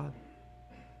with God.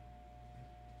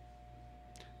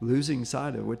 Losing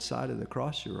sight of which side of the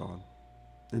cross you're on.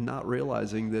 And not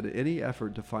realizing that any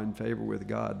effort to find favor with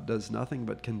God does nothing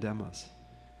but condemn us.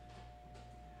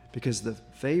 Because the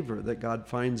favor that God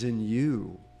finds in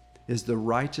you is the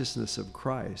righteousness of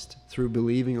Christ through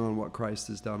believing on what Christ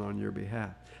has done on your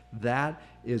behalf. That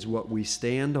is what we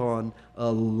stand on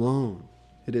alone.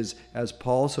 It is, as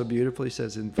Paul so beautifully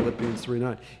says in Philippians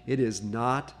 3:9, it is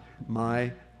not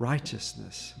my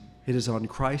righteousness. It is on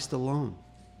Christ alone,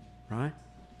 right?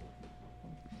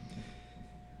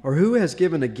 Or who has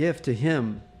given a gift to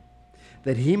him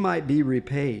that he might be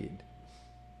repaid?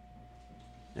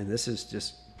 And this is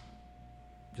just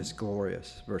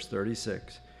glorious. Verse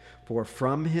 36. For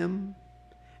from him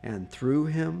and through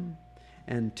him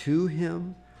and to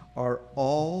him are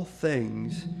all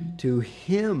things. To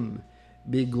him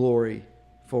be glory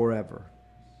forever.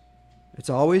 It's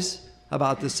always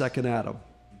about the second Adam,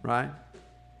 right?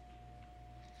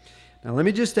 Now let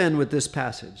me just end with this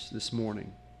passage this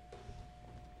morning.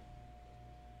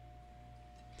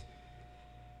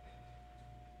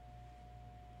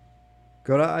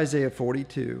 Go to Isaiah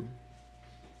 42,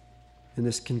 and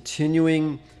this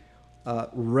continuing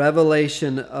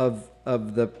revelation of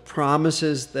the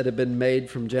promises that have been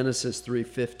made from Genesis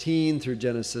 3:15 through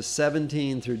Genesis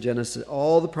 17, through Genesis,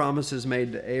 all the promises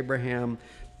made to Abraham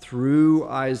through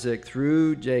Isaac,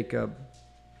 through Jacob.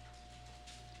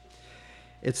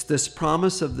 It's this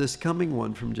promise of this coming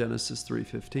one from Genesis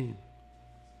 3:15.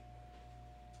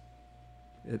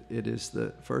 It is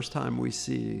the first time we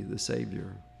see the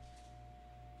Savior.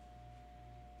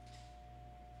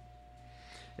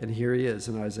 And here he is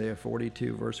in Isaiah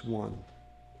 42, verse 1.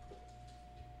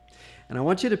 And I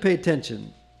want you to pay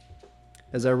attention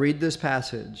as I read this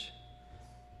passage,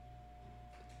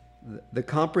 the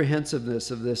comprehensiveness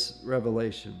of this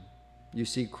revelation. You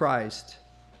see Christ,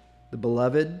 the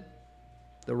beloved,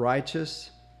 the righteous,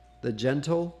 the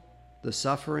gentle, the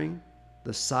suffering,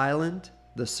 the silent,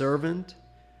 the servant,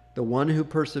 the one who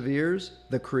perseveres,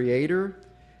 the creator,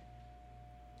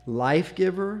 life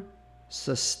giver,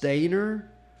 sustainer,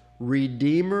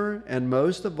 Redeemer, and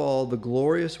most of all, the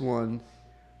glorious one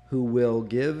who will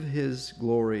give his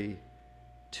glory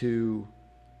to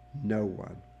no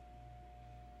one.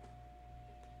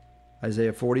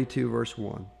 Isaiah 42, verse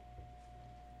 1.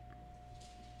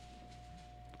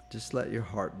 Just let your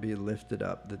heart be lifted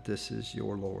up that this is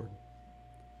your Lord.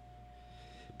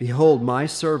 Behold, my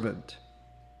servant,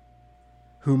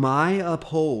 whom I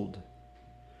uphold,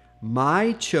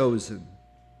 my chosen,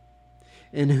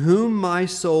 in whom my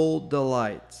soul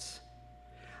delights.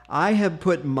 I have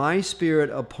put my spirit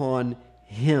upon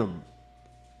him.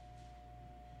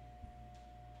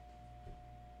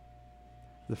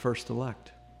 The first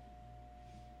elect.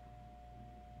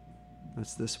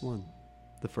 That's this one,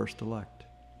 the first elect.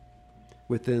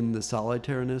 Within the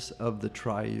solitariness of the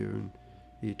triune,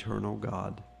 eternal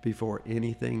God, before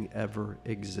anything ever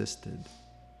existed.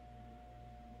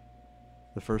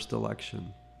 The first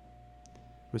election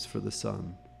was for the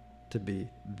Son to be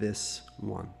this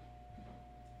one.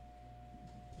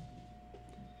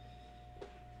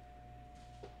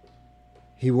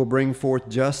 He will bring forth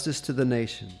justice to the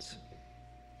nations.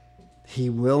 He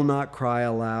will not cry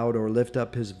aloud or lift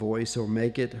up his voice or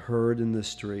make it heard in the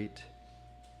street.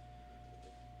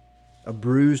 A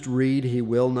bruised reed he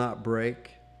will not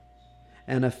break,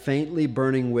 and a faintly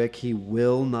burning wick he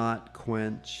will not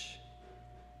quench.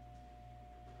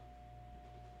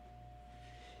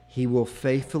 He will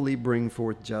faithfully bring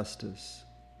forth justice.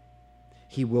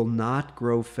 He will not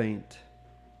grow faint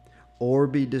or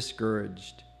be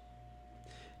discouraged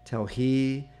till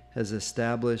he has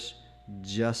established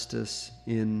justice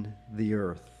in the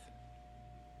earth.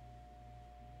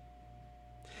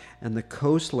 And the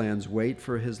coastlands wait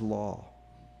for his law.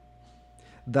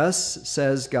 Thus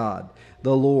says God,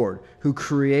 the Lord, who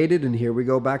created, and here we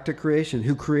go back to creation,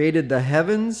 who created the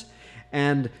heavens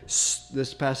and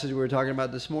this passage we were talking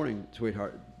about this morning,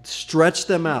 sweetheart, stretched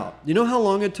them out. You know how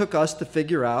long it took us to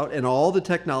figure out, and all the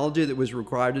technology that was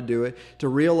required to do it, to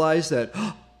realize that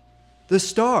the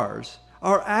stars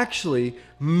are actually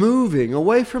moving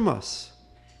away from us.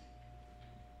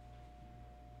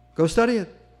 Go study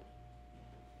it.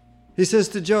 He says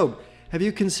to Job, have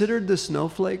you considered the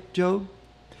snowflake, Job?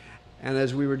 And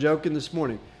as we were joking this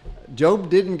morning, Job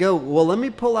didn't go, well, let me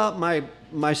pull out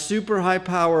my super high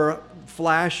power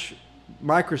flash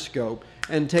microscope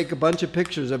and take a bunch of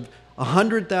pictures of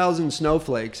 100,000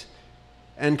 snowflakes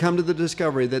and come to the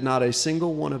discovery that not a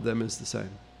single one of them is the same.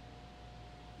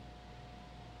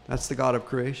 That's the God of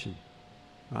creation,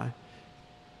 right?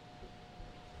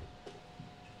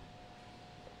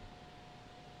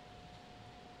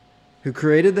 Who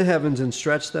created the heavens and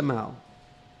stretched them out,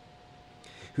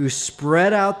 who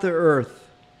spread out the earth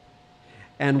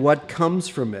and what comes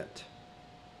from it,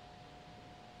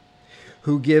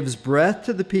 who gives breath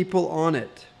to the people on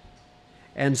it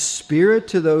and spirit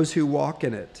to those who walk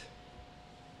in it.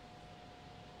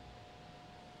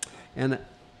 And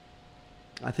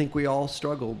I think we all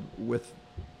struggled with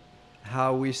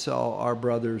how we saw our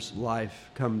brother's life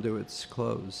come to its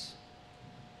close.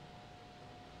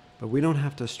 But we don't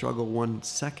have to struggle 1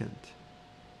 second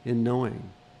in knowing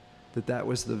that that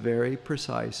was the very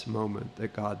precise moment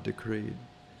that God decreed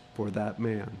for that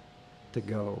man to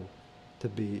go to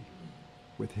be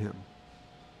with him.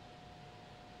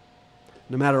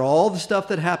 No matter all the stuff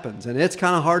that happens, and it's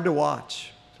kind of hard to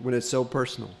watch when it's so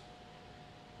personal,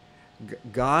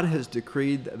 God has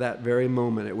decreed that very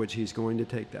moment at which he's going to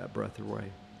take that breath away.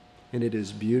 And it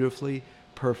is beautifully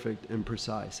perfect and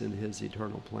precise in his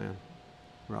eternal plan.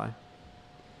 Right?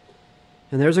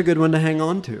 And there's a good one to hang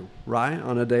on to, right?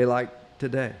 On a day like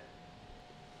today.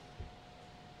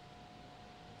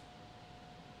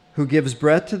 Who gives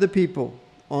breath to the people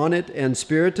on it and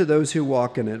spirit to those who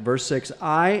walk in it. Verse 6,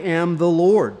 I am the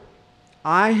Lord.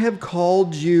 I have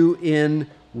called you in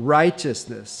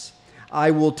righteousness.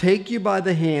 I will take you by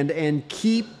the hand and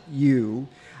keep you.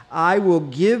 I will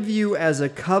give you as a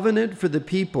covenant for the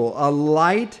people, a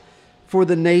light for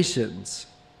the nations,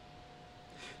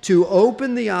 to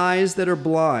open the eyes that are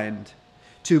blind,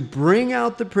 to bring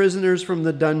out the prisoners from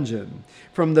the dungeon,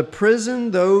 from the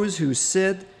prison those who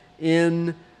sit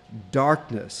in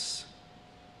darkness.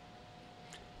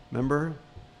 Remember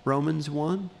Romans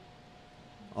 1?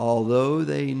 Although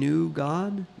they knew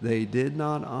God, they did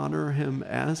not honor him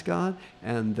as God,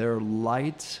 and their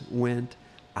lights went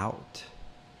out.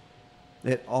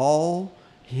 It all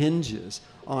hinges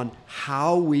on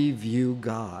how we view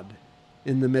God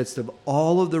in the midst of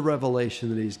all of the revelation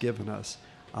that he's given us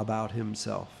about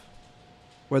himself.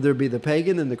 Whether it be the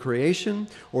pagan and the creation,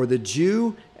 or the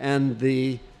Jew and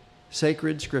the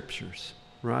sacred scriptures,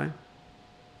 right?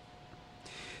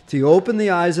 To open the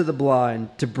eyes of the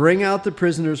blind, to bring out the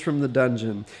prisoners from the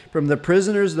dungeon, from the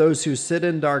prisoners those who sit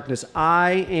in darkness.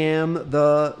 I am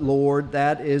the Lord,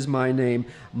 that is my name.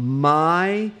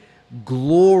 My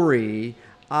glory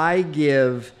I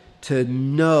give to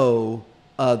no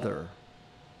other,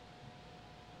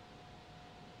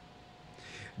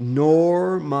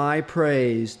 nor my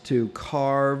praise to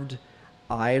carved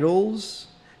idols.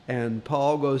 And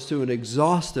Paul goes through an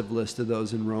exhaustive list of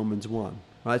those in Romans 1.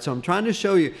 Right? So I'm trying to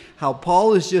show you how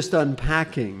Paul is just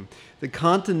unpacking the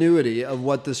continuity of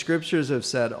what the scriptures have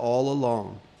said all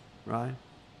along. Right?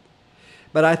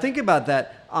 But I think about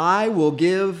that. I will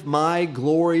give my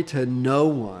glory to no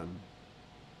one.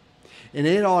 And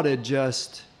it ought to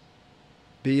just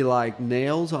be like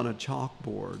nails on a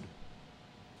chalkboard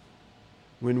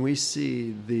when we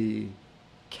see the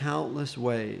countless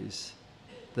ways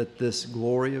that this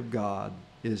glory of God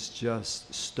is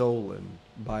just stolen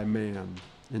by man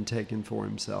and taken for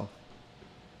himself.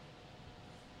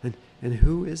 And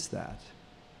who is that?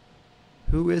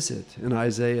 Who is it in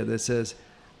Isaiah that says,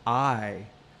 I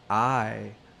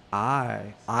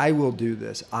will do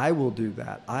this, I will do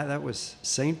that. That was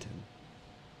Satan,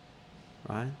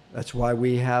 right? That's why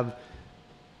we have,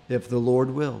 if the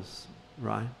Lord wills,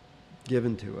 right,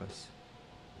 given to us.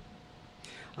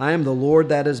 I am the Lord,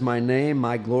 that is my name.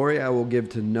 My glory I will give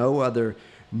to no other,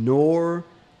 nor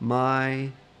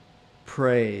my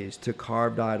praise to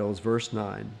carved idols. Verse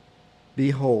 9,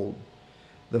 behold,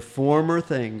 the former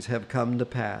things have come to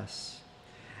pass,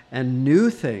 and new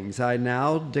things I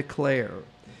now declare.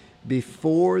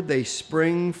 Before they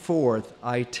spring forth,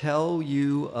 I tell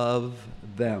you of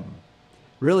them.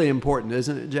 Really important,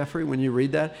 isn't it, Jeffrey, when you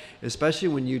read that? Especially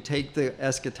when you take the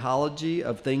eschatology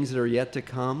of things that are yet to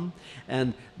come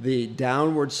and the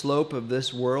downward slope of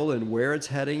this world and where it's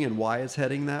heading and why it's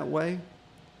heading that way.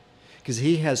 Because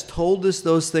he has told us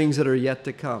those things that are yet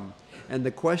to come. And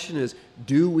the question is,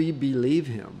 do we believe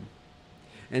him?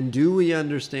 And do we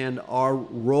understand our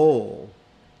role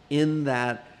in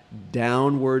that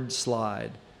downward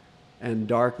slide and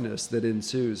darkness that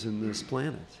ensues in this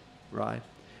planet, right?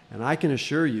 And I can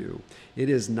assure you, it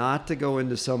is not to go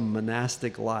into some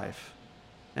monastic life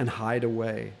and hide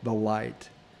away the light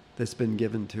that's been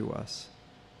given to us.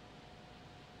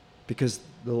 Because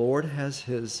the Lord has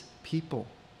his people,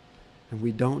 and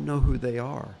we don't know who they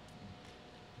are.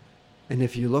 And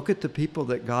if you look at the people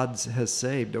that God has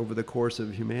saved over the course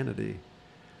of humanity,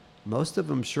 most of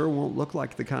them sure won't look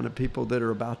like the kind of people that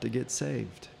are about to get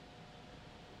saved.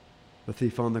 The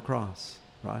thief on the cross,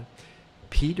 right?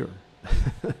 Peter,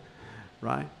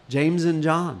 right? James and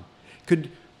John. Could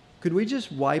we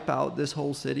just wipe out this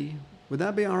whole city? Would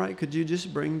that be all right? Could you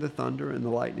just bring the thunder and the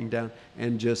lightning down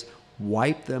and just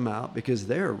wipe them out? Because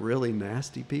they're really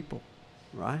nasty people,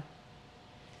 right?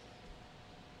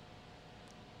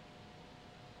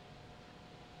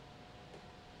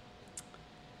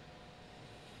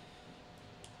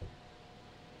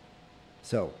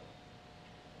 So,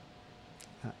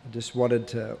 I just wanted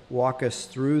to walk us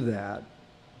through that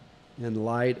in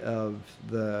light of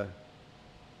the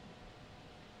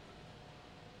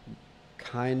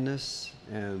kindness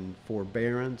and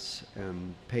forbearance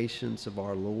and patience of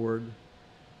our Lord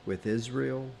with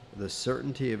Israel, the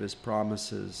certainty of his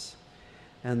promises,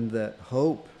 and the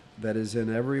hope that is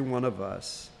in every one of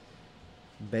us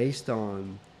based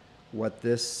on what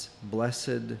this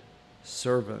blessed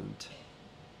servant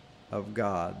of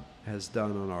God has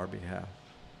done on our behalf,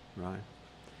 right?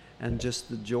 And just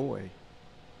the joy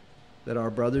that our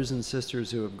brothers and sisters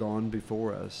who have gone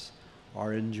before us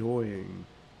are enjoying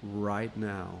right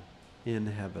now in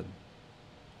heaven,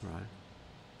 right?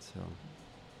 So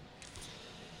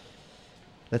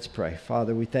let's pray.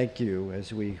 Father, we thank you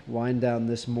as we wind down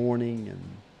this morning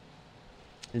and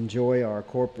enjoy our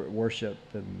corporate worship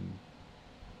and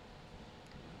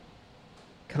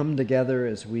come together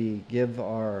as we give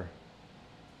our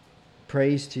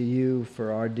praise to you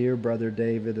for our dear brother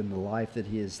David and the life that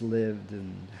he has lived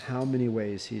and how many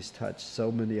ways he's touched so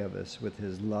many of us with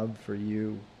his love for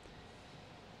you,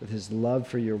 with his love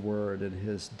for your word and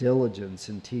his diligence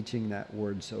in teaching that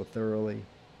word so thoroughly.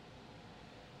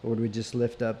 Lord, we just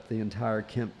lift up the entire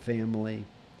Kemp family.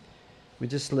 We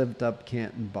just lift up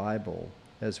Canton Bible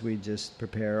as we just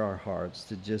prepare our hearts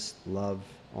to just love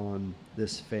on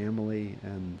this family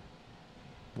and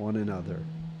one another.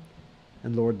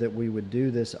 And Lord, that we would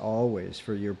do this always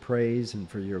for your praise and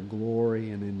for your glory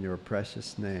and in your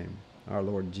precious name, our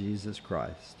Lord Jesus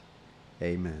Christ.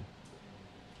 Amen.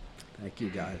 Thank you,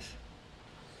 guys.